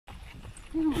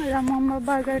Yung alam mo,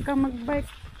 mabagal ka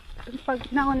mag-bike pag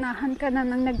naunahan ka na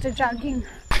ng nagja-jogging.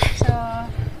 So,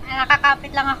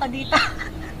 nakakapit lang ako dito.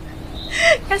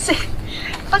 Kasi,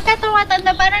 pagka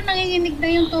tumatanda, parang nanginginig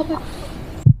na yung tuhod.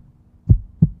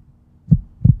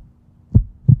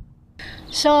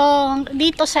 So,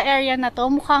 dito sa area na to,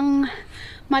 mukhang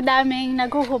madaming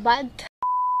naghuhubad.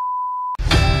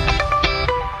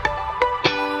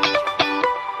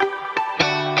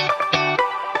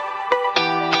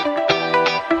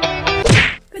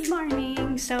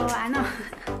 So, ang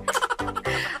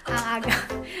aga,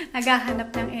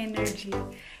 naghahanap ng energy.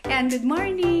 And good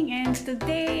morning! And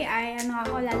today ay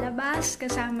ako lalabas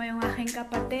kasama yung aking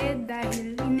kapatid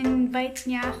dahil in-invite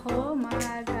niya ako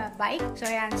mag-bike. So,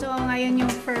 ayan. So, ngayon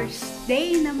yung first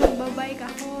day na magbabike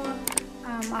ako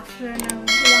after ng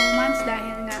ilang months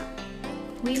dahil nga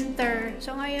winter.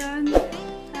 So, ngayon,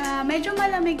 medyo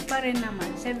malamig pa rin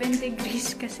naman. 7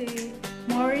 degrees kasi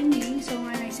morning. So,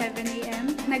 ngayon ay 7 AM.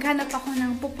 Naghanap ako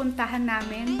ng pupuntahan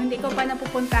namin. Hindi ko pa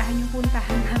napupuntahan yung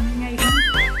puntahan namin ngayon.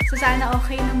 So, sana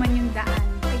okay naman yung daan.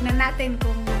 Tignan natin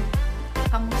kung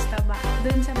kamusta ba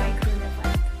dun sa may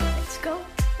Grunewald. Let's go!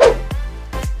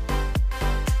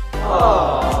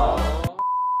 Aww.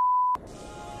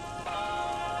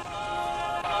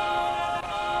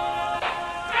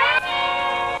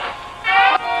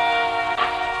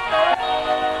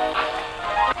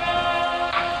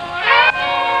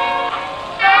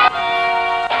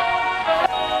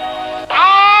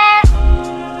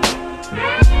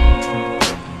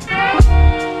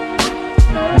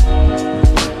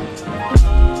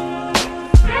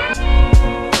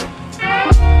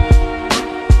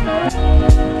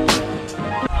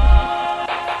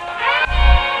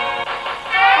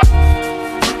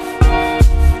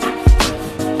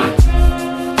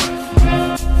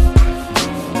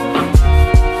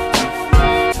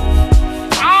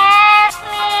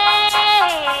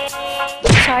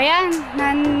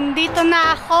 Nandito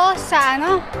na ako sa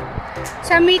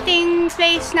meeting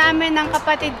place namin ng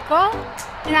kapatid ko.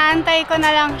 Inaantay ko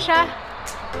na lang siya.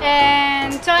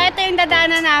 And so ito yung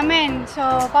dadaanan namin. So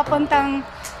papuntang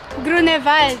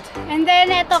Grunewald. And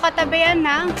then ito katabihan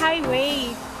ng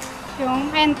highway.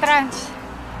 Yung entrance.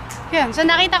 Yun. So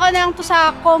nakita ko na lang to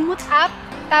sa Komoot app.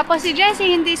 Tapos si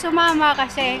Jessie hindi sumama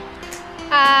kasi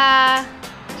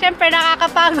siyempre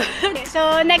nakakapagod.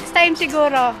 So, next time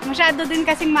siguro. Masyado din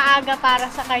kasing maaga para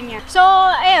sa kanya. So,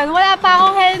 ayun. Wala pa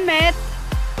akong helmet.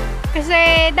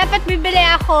 Kasi, dapat bibili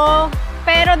ako.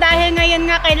 Pero dahil ngayon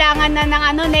nga kailangan na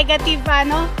ng negative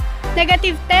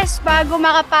test bago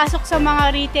makapasok sa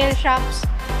mga retail shops.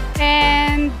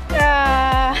 And,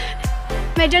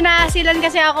 medyo naasilan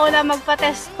kasi ako na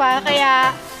magpa-test pa. Kaya,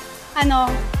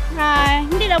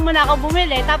 hindi lang muna ako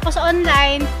bumili. Tapos,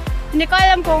 online, hindi ko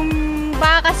alam kung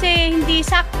baka kasi hindi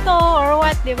sakto or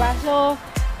what, diba? So,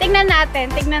 tignan natin.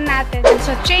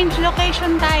 So, change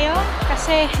location tayo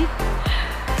kasi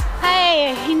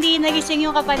hindi nagising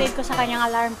yung kapatid ko sa kanyang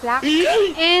alarm clock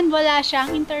and wala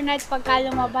siyang internet pagka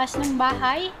lumabas ng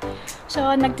bahay.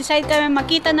 So, nag-decide kami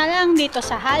magkita na lang dito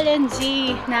sa Hallen Z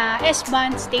na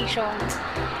S-Bahn station.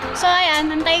 So, ayan,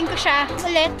 nantayin ko siya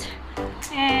ulit.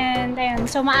 And, ayan,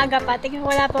 so maaga pa. Tingnan,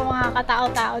 wala pa mga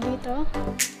katao-tao dito.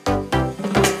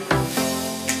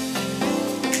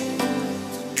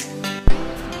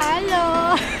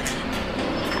 Hello!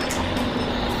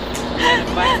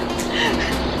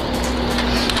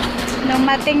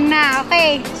 Lumating na.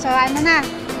 Okay. So, na.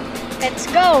 Let's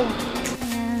go!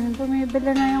 Ayan,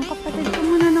 bumibili na yung kapatid ko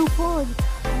muna ng food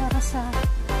para sa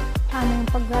aming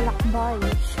paglalakbay.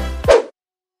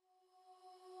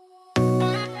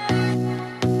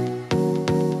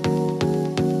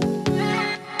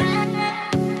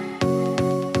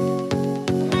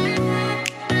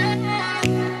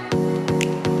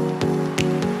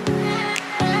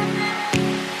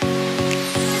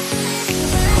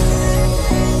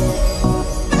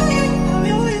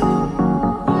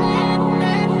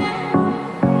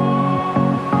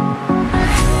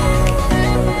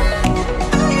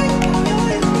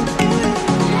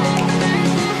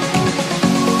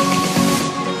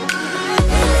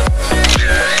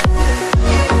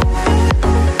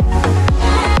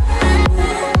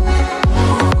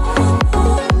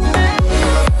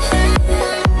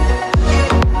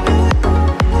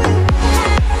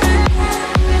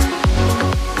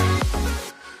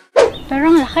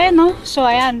 So,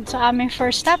 ayan. So, aming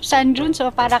first stop, San June. So,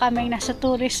 para kaming nasa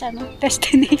tourist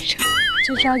destination.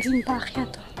 So, jogging packya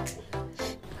to.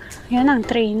 Yan ang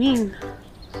training.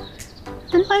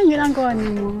 Ano kayong ginagawa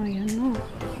niyo mga yan, no?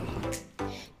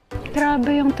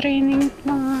 Grabe yung training,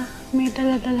 mga may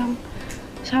daladalang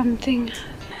something.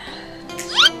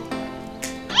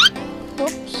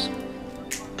 Oops.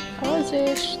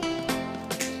 Exorcist.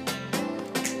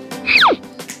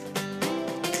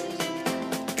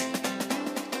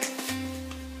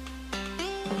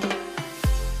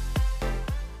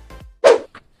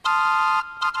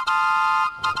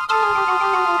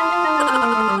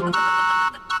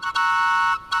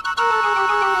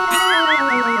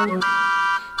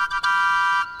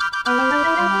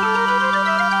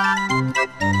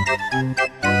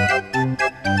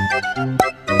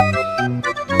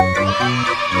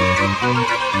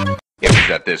 It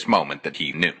was at this moment that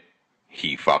he knew.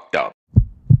 He fucked up.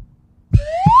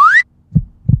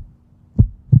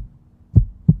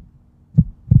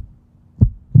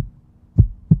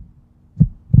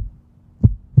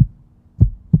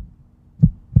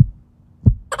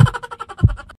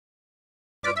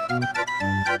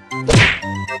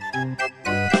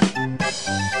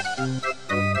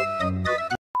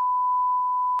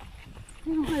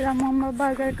 Alam mo,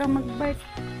 mabagal ka mag-bike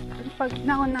pag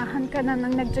naunahan ka na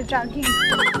ng nagja-jogging.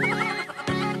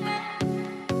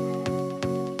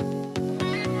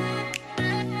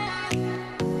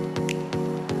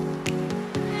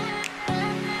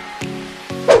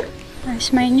 There's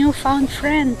my newfound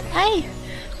friend. Ay!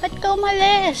 Ba't ka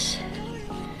umalis?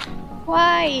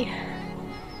 Why?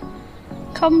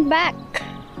 Come back!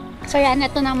 So yan,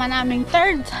 ito naman aming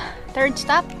third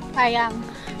stop ay ang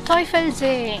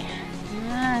Teufelsee.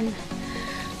 Yan.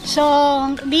 So,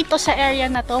 dito sa area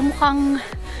na to, mukhang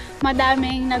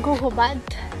madaming naghuhubad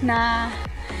na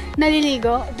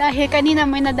naliligo. Dahil kanina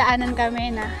may nadaanan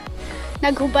kami na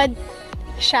naghubad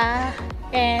siya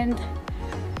and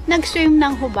nag-swim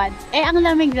ng hubad. Eh, ang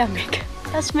lamig-lamig.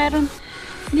 Tapos meron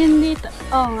din dito.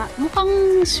 Oo nga,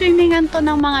 mukhang swimmingan to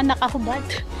ng mga nakahubad.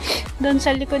 Doon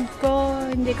sa likod ko,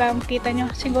 hindi ka makita nyo.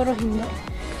 Siguro hindi.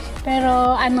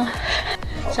 Pero, ano.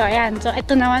 So, ayan. So,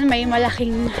 ito naman, may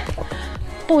malaking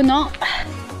puno.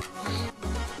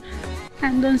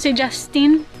 Nandun si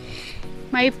Justin.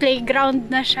 May playground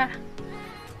na siya.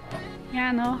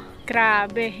 Yan, oh.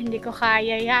 Grabe. Hindi ko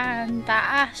kaya yan.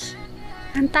 Taas.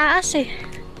 Ang taas, eh.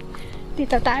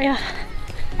 Dito tayo.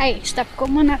 Ay, stop ko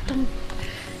muna itong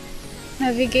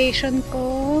navigation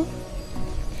ko.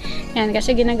 Yan,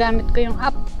 kasi ginagamit ko yung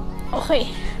app.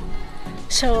 Okay.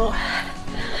 So,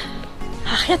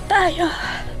 akyat tayo.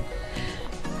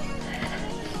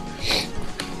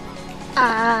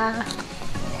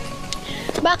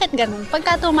 Bakit ganun?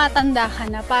 Pagka tumatanda ka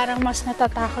na, parang mas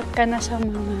natatakot ka na sa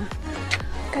mga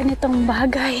ganitong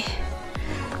bagay.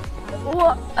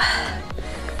 Wow.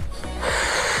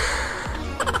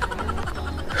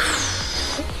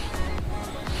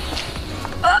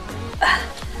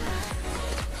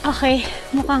 Okay,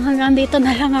 mukhang hanggang dito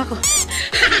na lang ako.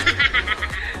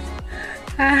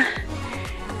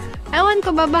 Ewan ko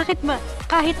ba, bakit ba?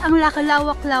 Kahit ang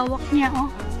lawak-lawak niya, oh.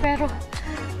 Pero,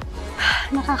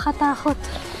 nakakatakot.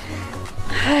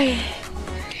 Ay.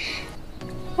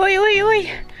 Uy, uy, uy!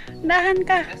 Dahan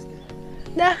ka!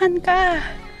 Dahan ka!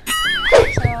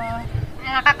 So,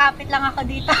 nakakapit lang ako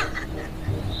dito.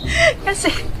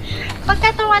 Kasi, pagka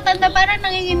tumatanda, parang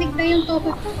nanginginig na yung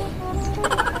tuhod ko.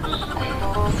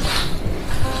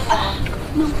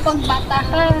 Nung pagbata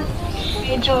ka,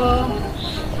 medyo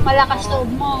malakas loob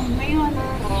mo. Ngayon,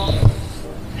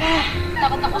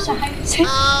 takot ako sa heights.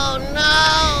 Oh no!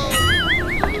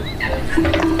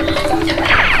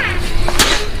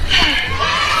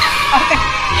 Okay.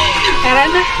 Tara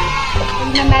na.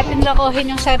 Huwag na natin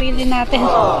lokohin yung sarili natin.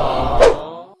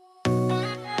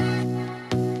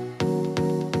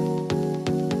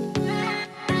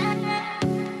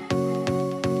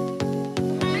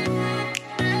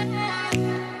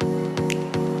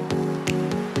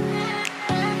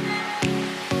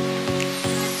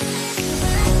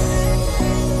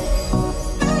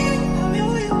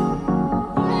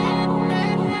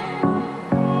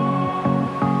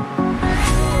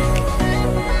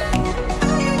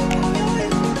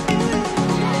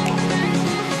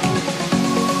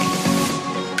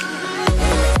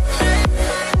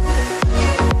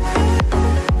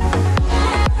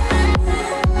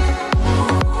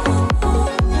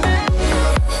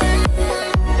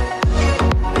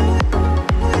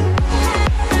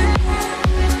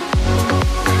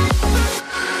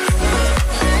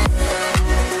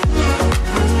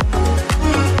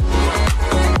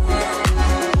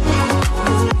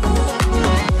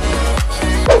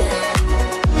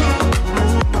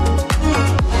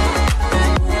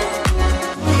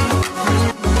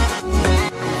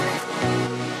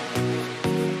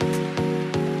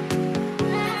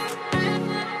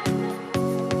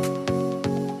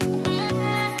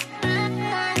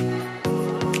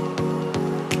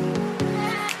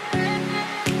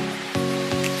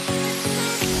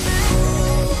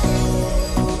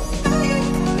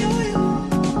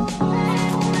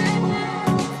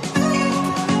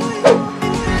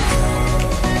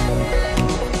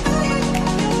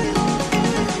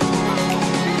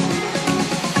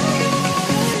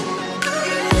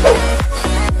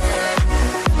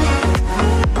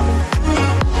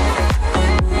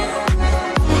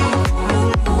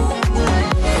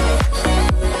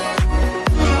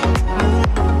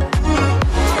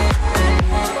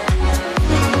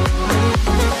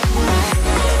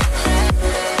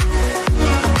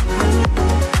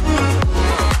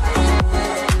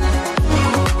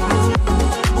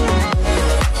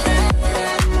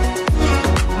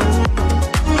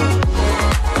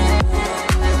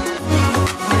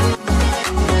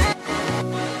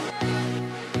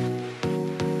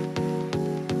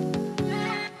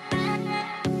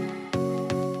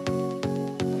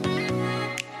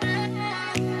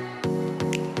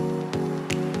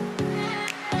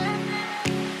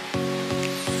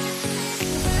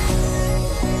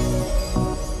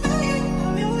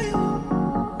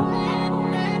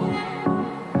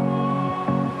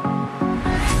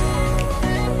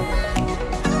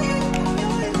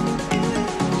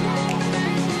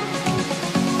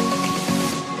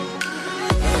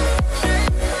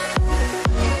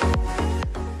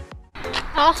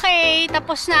 Okay,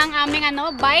 tapos na ang aming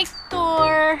bike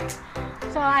tour.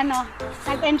 So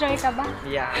nag-enjoy ka ba?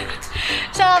 Yeah.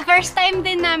 So first time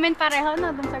din namin pareho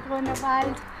dun sa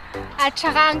Grunewald. At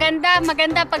saka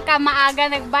maganda pagka maaga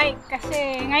nag-bike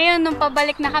kasi ngayon nung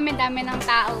pabalik na kami dami ng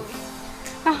tao.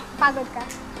 Pagod ka?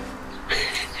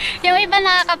 Yung iba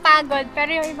nakakapagod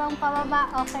pero yung ibang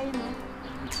pababa okay no.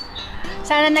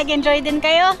 Sana nag-enjoy din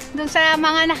kayo dun sa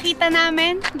mga nakita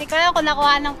namin. Hindi ko alam kung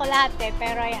nakuhanan ko lahat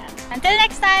pero ayan. Until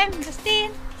next time,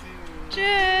 Justine!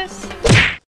 Cheers!